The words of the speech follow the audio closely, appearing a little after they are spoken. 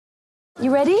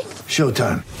You ready?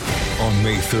 Showtime. On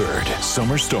May 3rd,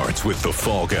 summer starts with The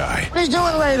Fall Guy. Let's do it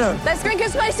later. Let's drink a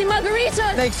spicy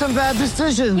margarita. Make some bad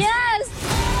decisions. Yes!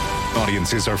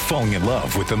 Audiences are falling in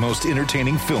love with the most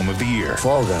entertaining film of the year.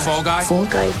 Fall Guy. Fall Guy? Fall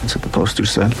Guy. That's what the poster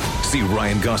said. See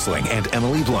Ryan Gosling and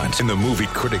Emily Blunt in the movie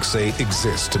critics say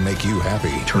exists to make you happy.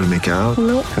 Trying to make it out?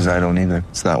 Nope. Because I don't either.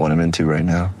 It's not what I'm into right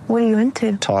now. What are you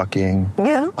into? Talking.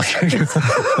 Yeah.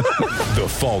 The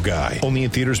Fall Guy. Only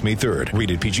in theaters May 3rd.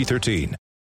 Rated PG-13.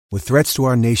 With threats to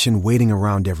our nation waiting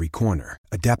around every corner,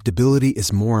 adaptability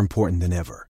is more important than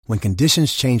ever. When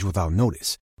conditions change without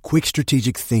notice, quick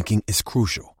strategic thinking is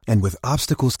crucial. And with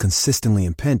obstacles consistently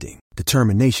impending,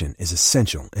 determination is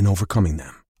essential in overcoming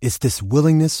them. It's this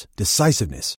willingness,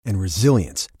 decisiveness, and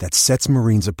resilience that sets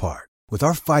Marines apart. With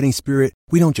our fighting spirit,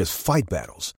 we don't just fight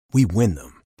battles, we win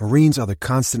them. Marines are the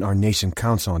constant our nation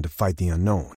counts on to fight the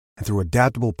unknown. And through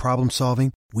adaptable problem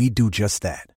solving, we do just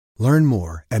that. Learn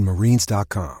more at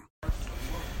marines.com.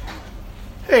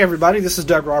 Hey everybody, this is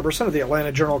Doug Robertson of the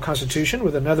Atlanta Journal-Constitution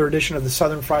with another edition of the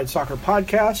Southern Fried Soccer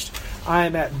Podcast. I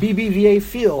am at BBVA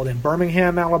Field in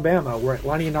Birmingham, Alabama, where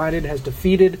Atlanta United has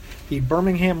defeated the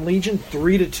Birmingham Legion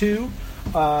 3-2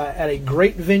 at a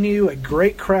great venue, a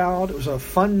great crowd. It was a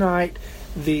fun night.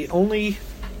 The only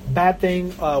bad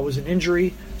thing was an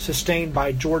injury sustained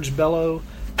by George Bello.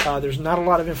 There's not a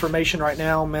lot of information right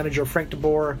now. Manager Frank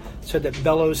DeBoer said that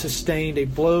Bello sustained a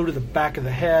blow to the back of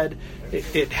the head.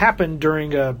 It happened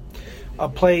during a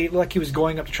play like he was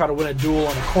going up to try to win a duel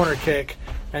on a corner kick,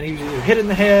 and he was either hit in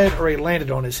the head or he landed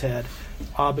on his head.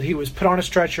 But he was put on a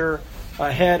stretcher,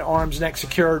 head, arms, neck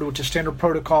secured, which is standard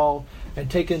protocol, and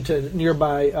taken to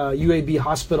nearby UAB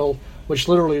Hospital, which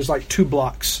literally is like 2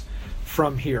 blocks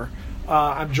from here.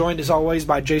 I'm joined, as always,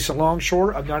 by Jason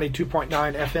Longshore of 92.9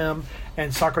 FM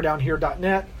and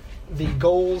SoccerDownHere.net. The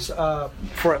goals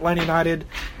for Atlanta United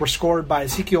were scored by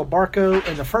Ezekiel Barco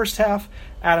in the first half,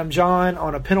 Adam John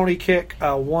on a penalty kick,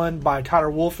 won by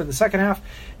Tyler Wolff in the second half,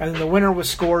 and then the winner was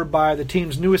scored by the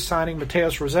team's newest signing,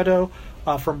 Mateus Rossetto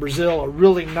from Brazil. A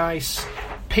really nice,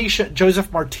 patient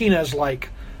Joseph Martinez-like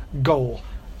goal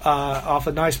off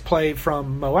a nice play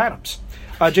from Mo Adams.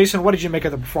 Jason, what did you make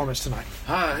of the performance tonight?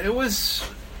 It was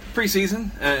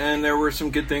preseason, and there were some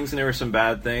good things and there were some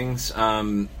bad things.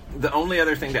 The only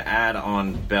other thing to add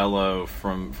on Bello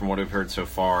from what I've heard so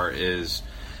far is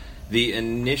the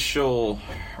initial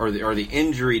or the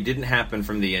injury didn't happen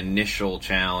from the initial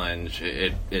challenge.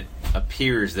 It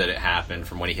appears that it happened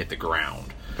from when he hit the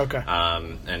ground. Okay.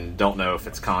 And don't know if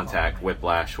it's contact,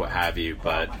 whiplash, what have you,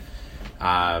 but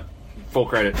full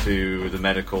credit to the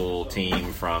medical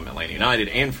team from Atlanta United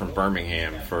and from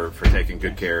Birmingham for taking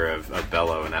good care of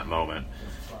Bello in that moment.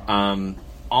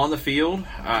 On the field,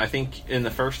 I think in the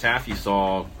first half you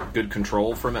saw good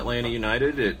control from Atlanta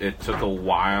United. It took a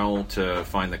while to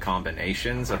find the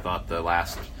combinations. I thought the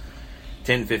last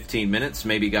 10-15 minutes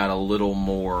maybe got a little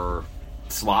more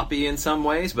sloppy in some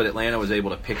ways, but Atlanta was able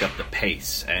to pick up the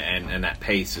pace, and that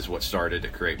pace is what started to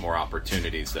create more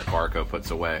opportunities that Barco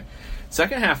puts away.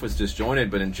 Second half was disjointed,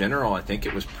 but in general I think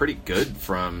it was pretty good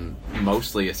from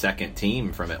mostly a second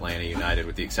team from Atlanta United,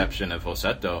 with the exception of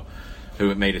Rossetto,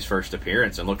 who made his first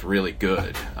appearance and looked really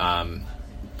good.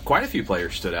 Quite a few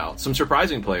players stood out. Some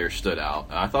surprising players stood out.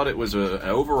 I thought it was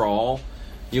overall,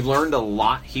 you've learned a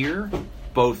lot here,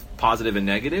 both positive and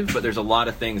negative, but there's a lot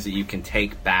of things that you can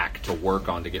take back to work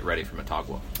on to get ready for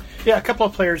Motagua. Yeah, a couple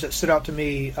of players that stood out to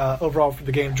me overall for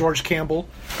the game. George Campbell,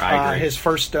 I agree. His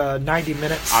first 90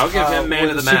 minutes. I'll give him man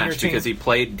of the match team. because he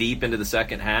played deep into the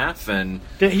second half. And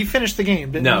he finished the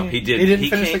game, didn't he? No, he didn't. He didn't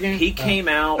finish the game? He came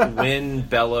out when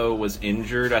Bello was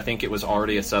injured. I think it was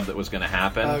already a sub that was going to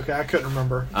happen. Okay, I couldn't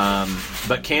remember.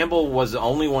 But Campbell was the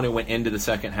only one who went into the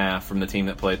second half from the team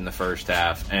that played in the first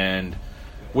half and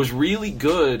was really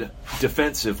good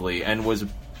defensively and was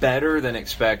better than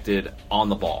expected on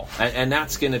the ball. And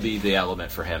that's going to be the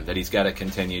element for him that he's got to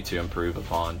continue to improve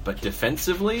upon. But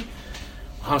defensively,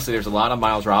 honestly, there's a lot of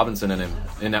Miles Robinson in him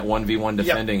in that 1v1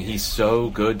 defending. Yep. He's so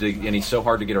good and he's so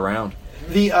hard to get around.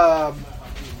 The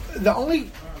only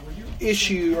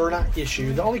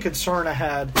the only concern I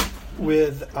had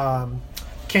with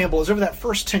Campbell is over that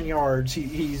first 10 yards,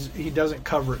 he doesn't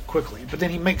cover it quickly, but then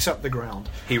he makes up the ground.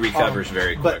 He recovers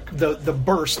very quick. But the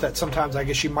burst that sometimes I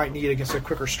guess you might need against a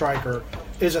quicker striker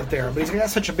isn't there. But he's got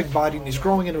such a big body, and he's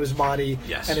growing into his body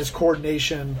and his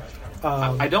coordination.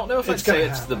 I don't know if I'd say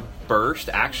it's the burst.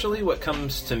 Actually, what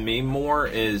comes to me more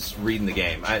is reading the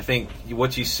game. I think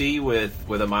what you see with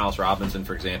a Miles Robinson,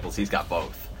 for example, is he's got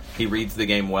both. He reads the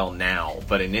game well now,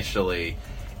 but initially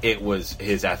it was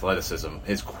his athleticism,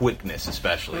 his quickness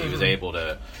especially. Mm-hmm. He was able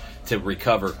to to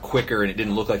recover quicker, and it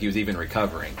didn't look like he was even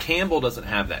recovering. Campbell doesn't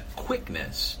have that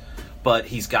quickness, but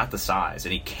he's got the size,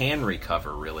 and he can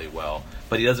recover really well,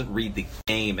 but he doesn't read the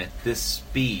game at this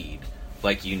speed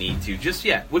like you need to just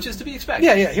yet, which is to be expected.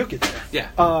 Yeah, he'll get there.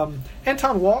 Yeah.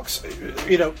 Anton Walks,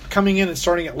 coming in and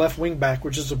starting at left wing back,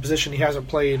 which is a position he hasn't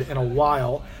played in a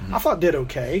while, I thought did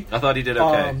okay. I thought he did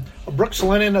okay. Brooks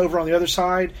Lennon over on the other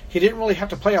side, he didn't really have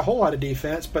to play a whole lot of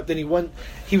defense, but then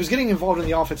he was getting involved in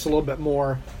the offense a little bit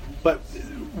more. But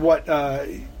what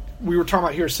we were talking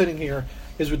about here, sitting here,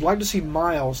 is we'd like to see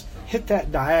Miles hit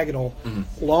that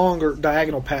longer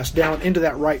diagonal pass down into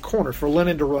that right corner for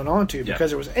Lennon to run onto, because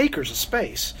there was acres of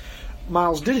space.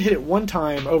 Miles did hit it one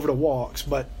time over to Walks,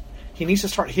 but he needs to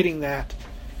start hitting that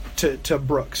to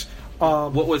Brooks.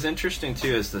 What was interesting,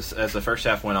 too, is this, as the first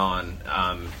half went on,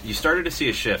 you started to see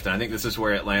a shift, and I think this is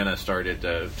where Atlanta started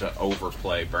to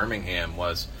overplay Birmingham,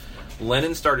 was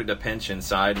Lennon started to pinch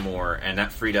inside more, and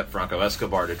that freed up Franco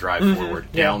Escobar to drive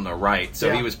forward down the right.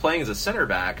 So he was playing as a center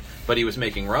back, but he was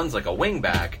making runs like a wing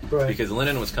back because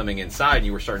Lennon was coming inside, and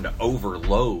you were starting to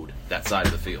overload that side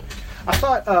of the field. I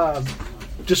thought,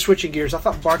 just switching gears, I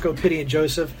thought Barco, Pitti, and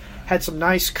Joseph had some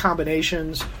nice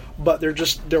combinations, but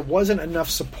there wasn't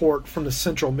enough support from the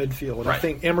central midfield. And I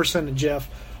think Emerson and Jeff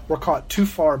were caught too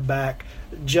far back.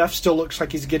 Jeff still looks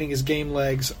like he's getting his game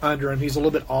legs under him. He's a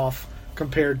little bit off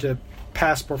compared to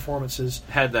past performances.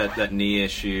 Had that knee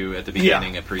issue at the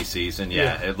beginning of preseason.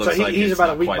 It looks like he's about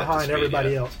a week behind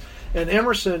everybody else. And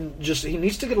Emerson he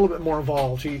needs to get a little bit more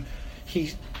involved.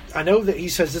 I know that he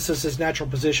says this is his natural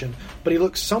position, but he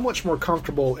looks so much more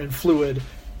comfortable and fluid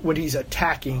when he's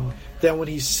attacking than when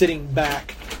he's sitting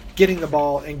back, getting the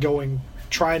ball and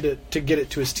trying to get it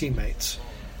to his teammates.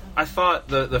 I thought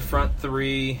the front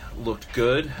three looked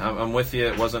good. I'm with you.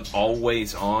 It wasn't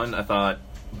always on. I thought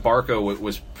Barco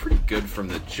was pretty good from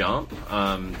the jump.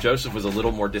 Joseph was a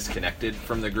little more disconnected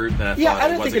from the group than I thought. I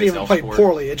didn't think it even played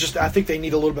poorly. I think they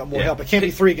need a little bit more help. It can't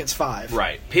be 3 against 5.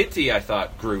 Right. Pitti, I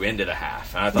thought, grew into the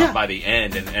half. And I thought by the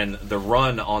end, and the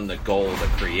run on the goal that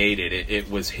created it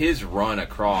was his run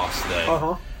across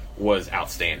that was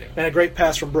outstanding. And a great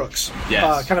pass from Brooks.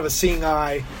 Yes. Kind of a seeing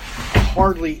eye,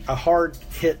 a hard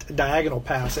hit diagonal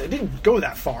pass. It didn't go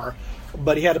that far,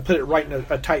 but he had to put it right in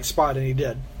a tight spot, and he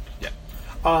did.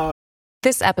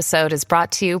 This episode is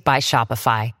brought to you by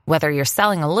Shopify. Whether you're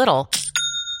selling a little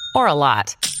or a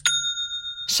lot,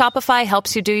 Shopify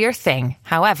helps you do your thing,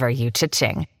 however you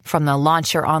cha-ching. From the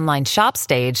launch your online shop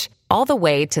stage, all the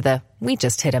way to the we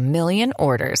just hit 1 million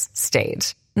orders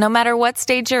stage. No matter what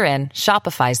stage you're in,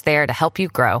 Shopify's there to help you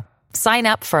grow. Sign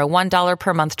up for a $1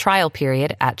 per month trial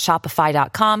period at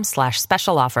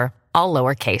shopify.com/special offer, all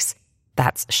lowercase.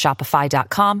 That's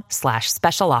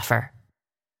shopify.com/special offer.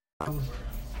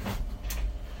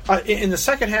 In the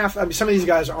second half, some of these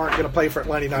guys aren't going to play for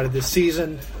Atlanta United this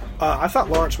season. I thought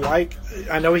Lawrence White,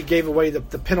 I know he gave away the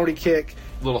penalty kick.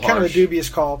 Kind of a dubious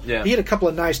call. Yeah. He had a couple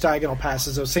of nice diagonal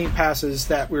passes, those same passes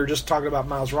that we were just talking about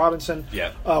Miles Robinson.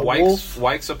 Yeah. Wolf.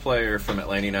 White's a player from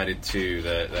Atlanta United, too,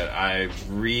 that I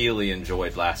really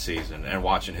enjoyed last season and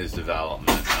watching his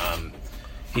development.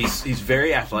 He's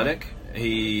very athletic.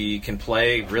 He can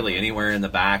play really anywhere in the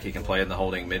back. He can play in the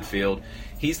holding midfield.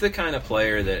 He's the kind of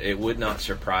player that it would not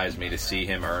surprise me to see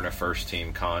him earn a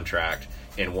first-team contract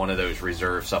in one of those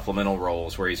reserve supplemental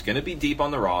roles where he's going to be deep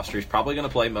on the roster. He's probably going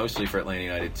to play mostly for Atlanta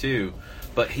United too,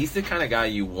 but he's the kind of guy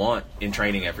you want in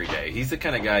training every day. He's the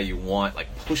kind of guy you want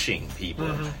pushing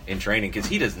people in training because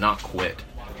he does not quit.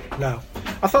 No.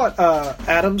 I thought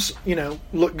Adams,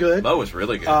 looked good. Mo was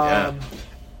really good,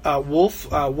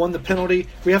 Wolf won the penalty.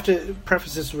 We have to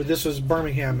preface this with this was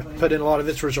Birmingham put in a lot of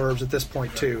its reserves at this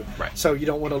point too. Right. So you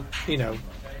don't want to,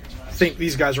 think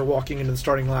these guys are walking into the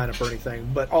starting lineup or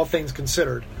anything. But all things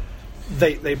considered,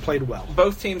 they played well.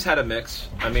 Both teams had a mix.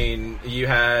 I mean, you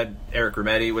had Eric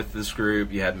Remedi with this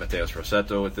group. You had Mateus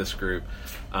Rossetto with this group.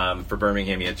 For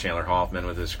Birmingham, you had Chandler Hoffman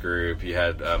with this group. You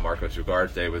had Marcos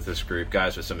Ugarte with this group.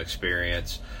 Guys with some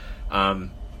experience.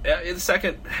 The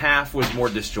second half was more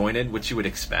disjointed, which you would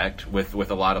expect with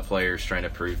a lot of players trying to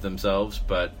prove themselves.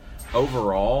 But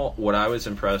overall, what I was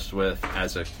impressed with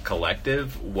as a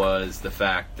collective was the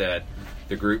fact that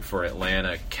the group for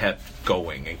Atlanta kept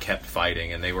going and kept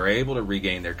fighting, and they were able to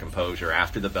regain their composure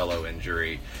after the Bello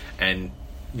injury and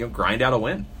grind out a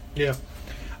win. Yeah.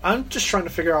 I'm just trying to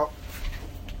figure out,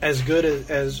 as good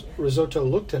as Risotto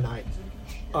looked tonight,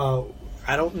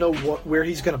 I don't know where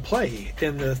he's going to play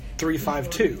in the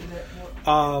 3-5-2.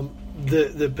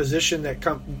 The position that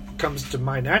comes to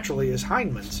mind naturally is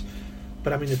Heineman's,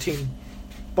 but the team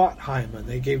bought Heineman.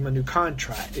 They gave him a new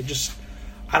contract.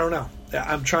 I don't know.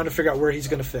 I'm trying to figure out where he's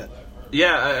going to fit.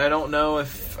 Yeah, I don't know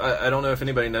if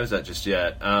anybody knows that just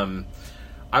yet.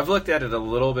 I've looked at it a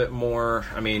little bit more.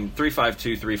 I mean,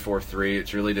 3-5-2, 3-4-3.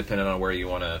 It's really dependent on where you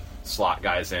want to slot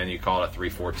guys in. You call it a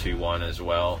 3-4-2-1 as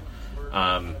well.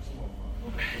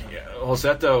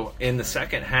 Rossetto, in the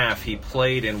second half, he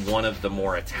played in one of the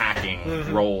more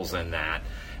attacking roles in that.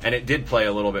 And it did play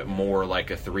a little bit more like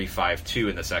a 3-5-2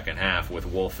 in the second half with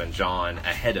Wolf and John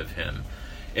ahead of him.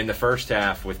 In the first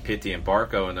half, with Pitti and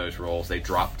Barco in those roles, they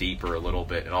drop deeper a little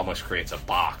bit and almost creates a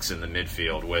box in the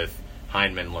midfield with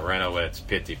Heinemann, Lorenowitz,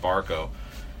 Pitti, Barco.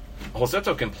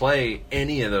 Rossetto can play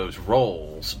any of those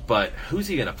roles, but who's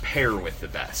he going to pair with the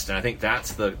best? And I think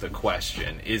that's the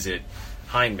question. Is it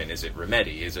Heinemann? Is it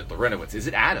Remedi? Is it Lorenowitz? Is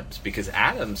it Adams? Because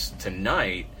Adams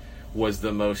tonight was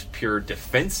the most pure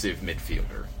defensive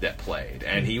midfielder that played,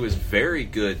 and he was very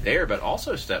good there, but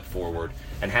also stepped forward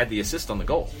and had the assist on the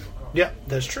goal. Yeah,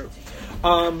 that's true.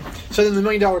 So then the $1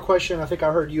 million question, I think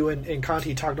I heard you and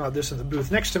Conti talking about this in the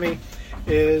booth next to me,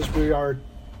 is we are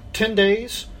 10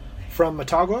 days from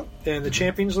Motagua in the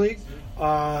Champions League.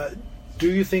 Do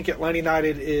you think Atlanta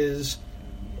United is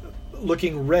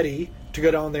looking ready to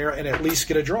go down there and at least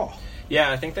get a draw?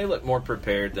 Yeah, I think they look more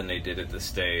prepared than they did at this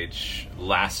stage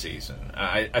last season.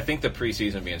 I think the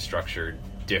preseason being structured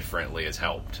differently has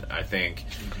helped. I think...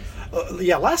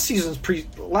 last year's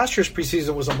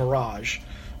preseason was a mirage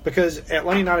because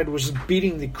Atlanta United was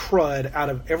beating the crud out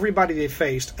of everybody they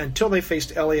faced until they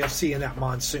faced LAFC in that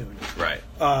monsoon. Right.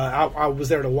 I was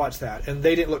there to watch that, and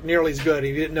they didn't look nearly as good.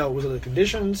 You didn't know, was it the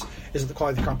conditions? Is it the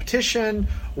quality of the competition?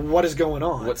 What is going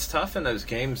on? What's tough in those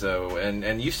games, though,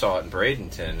 and you saw it in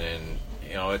Bradenton, and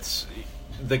it's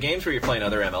the games where you're playing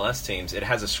other MLS teams, it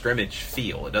has a scrimmage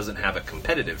feel. It doesn't have a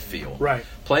competitive feel. Right.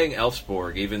 Playing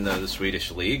Elfsborg, even though the Swedish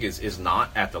league is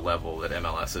not at the level that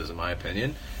MLS is, in my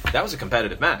opinion, that was a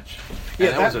competitive match.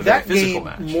 Yeah, that was a very physical game,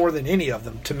 match. More than any of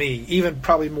them, to me, even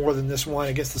probably more than this one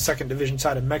against the second division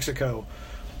side of Mexico,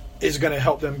 is going to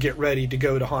help them get ready to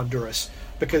go to Honduras.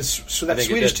 Because that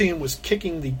Swedish team was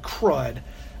kicking the crud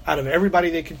out of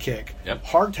everybody they could kick. Yep.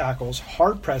 Hard tackles,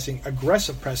 hard pressing,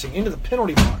 aggressive pressing, into the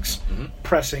penalty box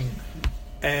pressing.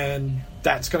 And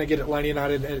that's going to get Atlanta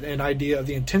United an idea of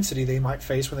the intensity they might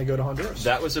face when they go to Honduras.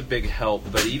 That was a big help.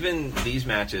 But even these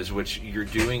matches, which you're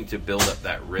doing to build up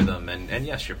that rhythm, and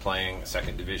yes, you're playing a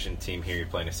second division team here, you're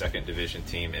playing a second division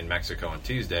team in Mexico on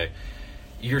Tuesday,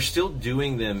 you're still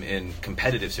doing them in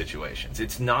competitive situations.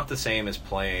 It's not the same as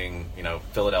playing,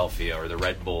 Philadelphia or the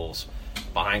Red Bulls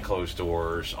behind closed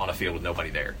doors on a field with nobody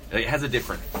there. It has a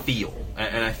different feel,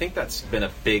 and I think that's been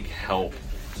a big help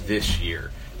this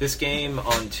year. This game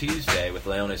on Tuesday with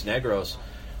Leones Negros,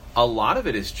 a lot of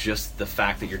it is just the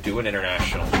fact that you're doing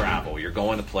international travel. You're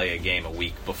going to play a game a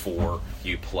week before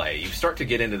you play. You start to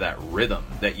get into that rhythm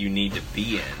that you need to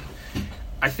be in.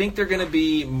 I think they're going to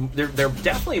be they're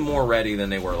definitely more ready than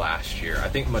they were last year. I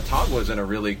think Motagua's in a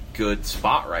really good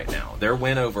spot right now. Their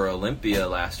win over Olympia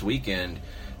last weekend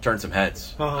turned some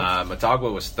heads.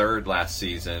 Motagua was third last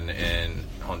season in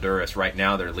Honduras. Right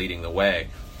now they're leading the way.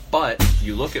 But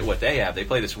you look at what they have. They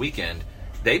play this weekend.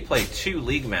 They play 2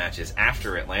 league matches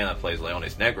after Atlanta plays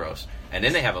Leones Negros, and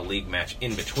then they have a league match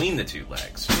in between the 2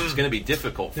 legs. It's going to be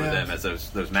difficult for them as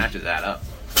those matches add up.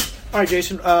 All right,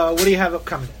 Jason, what do you have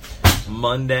upcoming?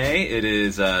 Monday, it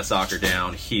is Soccer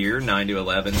Down Here, 9 to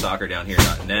 11,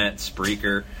 soccerdownhere.net,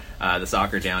 Spreaker, the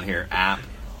Soccer Down Here app.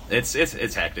 It's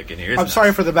hectic in here. I'm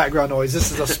sorry for the background noise.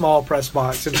 This is a small press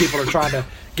box, and people are trying to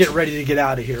get ready to get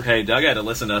out of here. Hey, Doug had to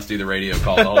listen to us do the radio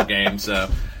call the whole game, so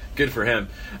good for him.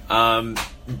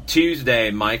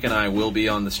 Tuesday, Mike and I will be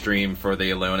on the stream for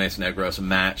the Leones Negros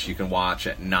match. You can watch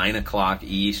at 9 o'clock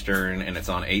Eastern, and it's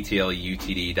on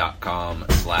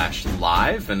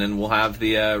atlutd.com/live. And then we'll have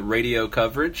the radio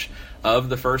coverage of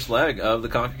the first leg of the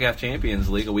CONCACAF Champions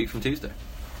League a week from Tuesday.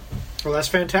 Well, that's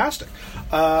fantastic.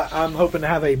 I'm hoping to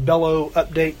have a Bello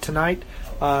update tonight,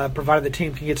 provided the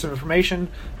team can get some information.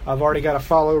 I've already got a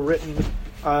follow written.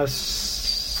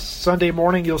 Sunday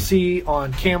morning, you'll see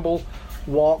on Campbell,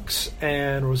 Walks,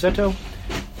 and Rossetto.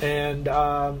 And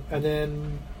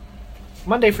then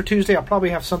Monday for Tuesday, I'll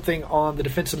probably have something on the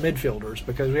defensive midfielders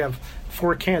because we have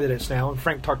 4 candidates now, and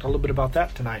Frank talked a little bit about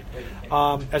that tonight.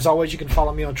 As always, you can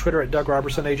follow me on Twitter at Doug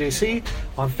Robertson AJC,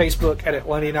 on Facebook at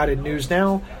Atlanta United News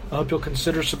Now. I hope you'll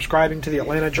consider subscribing to the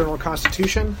Atlanta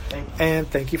Journal-Constitution, and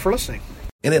thank you for listening.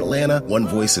 In Atlanta, one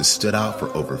voice has stood out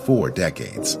for over 4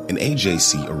 decades. An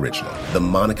AJC original, The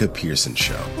Monica Pearson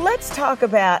Show. Let's talk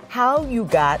about how you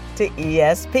got to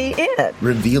ESPN.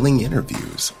 Revealing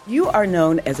interviews. You are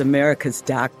known as America's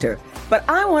doctor, but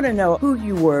I want to know who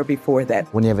you were before that.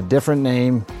 When you have a different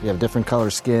name, you have different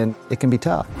color skin, it can be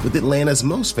tough. With Atlanta's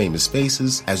most famous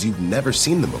faces as you've never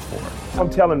seen them before. I'm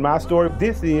telling my story.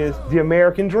 This is the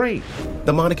American dream.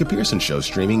 The Monica Pearson Show,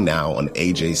 streaming now on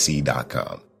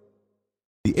AJC.com.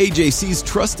 The AJC's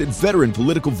trusted veteran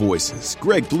political voices,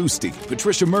 Greg Bluestein,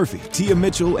 Patricia Murphy, Tia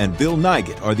Mitchell, and Bill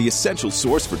Nygut, are the essential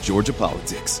source for Georgia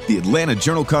politics. The Atlanta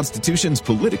Journal-Constitution's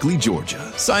Politically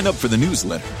Georgia. Sign up for the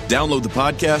newsletter, download the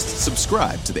podcast,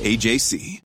 subscribe to the AJC.